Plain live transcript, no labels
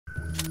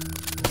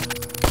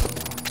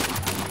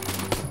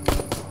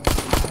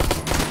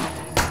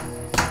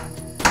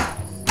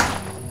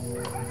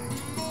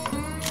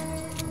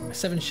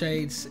Seven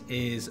Shades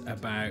is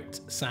about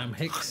Samm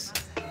Hicks.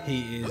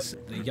 He is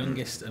the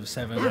youngest of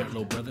 7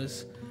 outlaw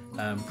brothers,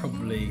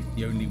 probably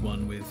the only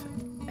one with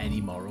any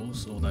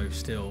morals, although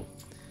still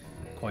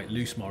quite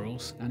loose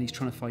morals. And he's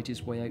trying to fight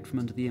his way out from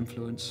under the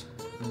influence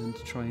and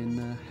try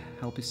and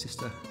help his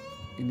sister.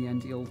 In the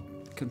end, he'll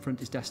confront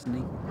his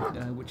destiny,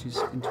 which is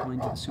entwined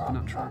with the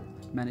supernatural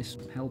menace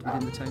held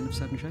within the town of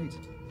Seven Shades.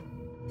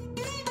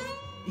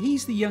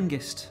 He's the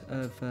youngest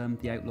of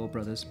the outlaw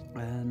brothers,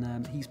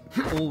 and he's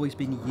always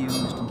been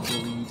used and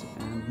bullied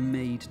and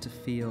made to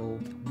feel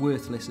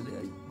worthless.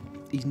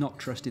 He's not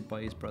trusted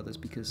by his brothers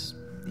because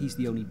he's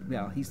the only,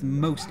 well, he's the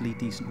mostly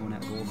decent one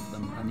out of all of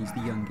them, and he's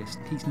the youngest.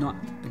 He's not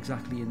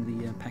exactly in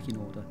the pecking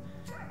order,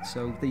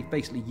 so they've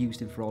basically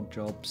used him for odd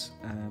jobs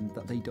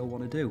that they don't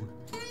want to do.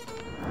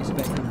 It's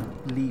about kind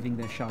of leaving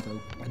their shadow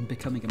and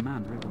becoming a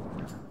man, really.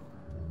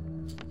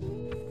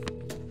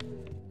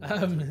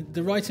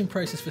 The writing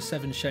process for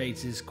Seven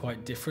Shades is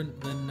quite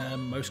different than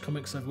most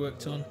comics I've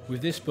worked on.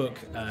 With this book,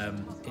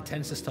 it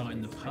tends to start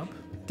in the pub.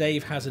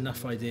 Dave has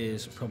enough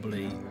ideas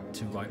probably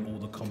to write all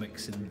the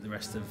comics in the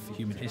rest of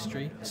human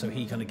history, so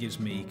he kind of gives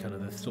me kind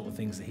of the sort of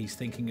things that he's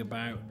thinking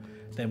about.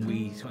 Then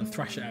we sort of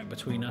thrash it out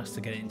between us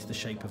to get it into the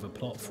shape of a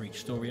plot for each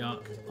story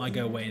arc. I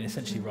go away and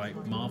essentially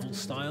write Marvel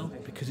style.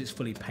 Because it's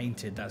fully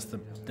painted, that's the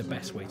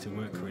best way to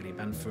work, really.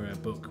 And for a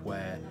book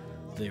where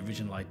the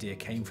original idea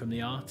came from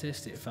the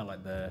artist, it felt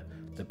like the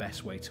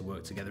best way to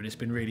work together, and it's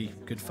been really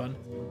good fun.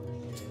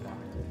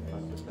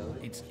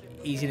 It's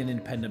easy in an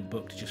independent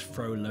book to just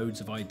throw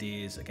loads of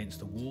ideas against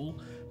the wall,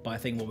 but I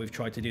think what we've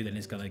tried to do then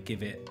is going to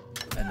give it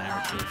a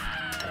narrative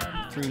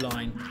through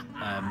line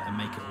and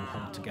make it all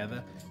hold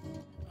together.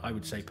 I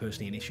would say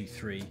personally in issue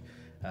 3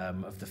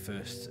 of the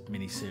first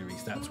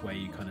mini-series, that's where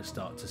you kind of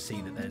start to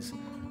see that there's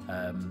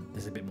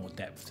a bit more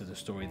depth to the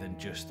story than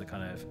just the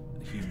kind of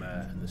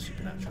humour and the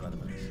supernatural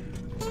elements.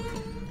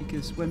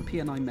 Because when P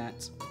and I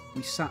met,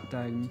 we sat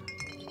down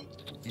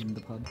in the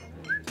pub.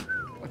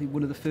 I think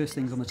one of the first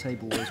things on the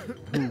table was,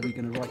 who are we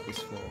going to write this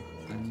for?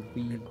 And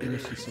we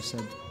initially just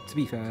said, to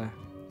be fair,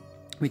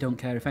 we don't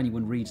care if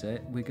anyone reads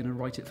it, we're going to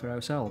write it for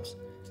ourselves.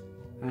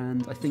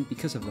 And I think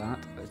because of that,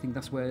 I think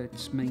that's where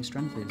its main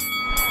strength is.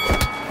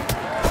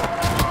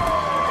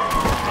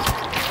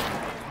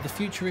 The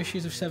future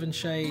issues of Seven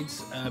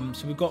Shades,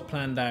 so we've got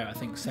planned out, I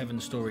think, 7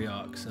 story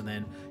arcs, and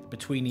then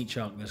between each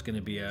arc there's going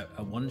to be a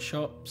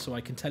one-shot. So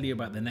I can tell you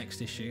about the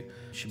next issue.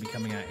 It should be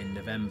coming out in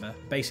November.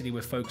 Basically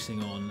we're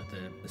focusing on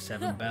the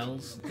 7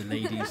 belles, the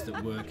ladies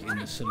that work in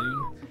the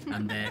saloon,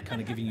 and they're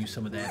kind of giving you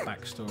some of their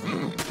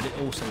backstory, but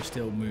it also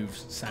still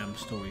moves Sam's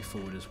story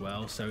forward as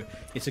well. So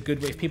it's a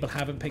good way, if people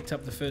haven't picked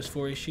up the first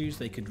 4 issues,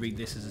 they could read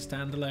this as a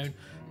standalone,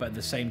 but at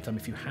the same time,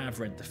 if you have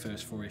read the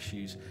first 4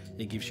 issues,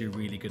 it gives you a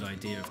really good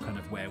idea of kind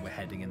of where we're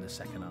heading in the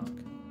second arc.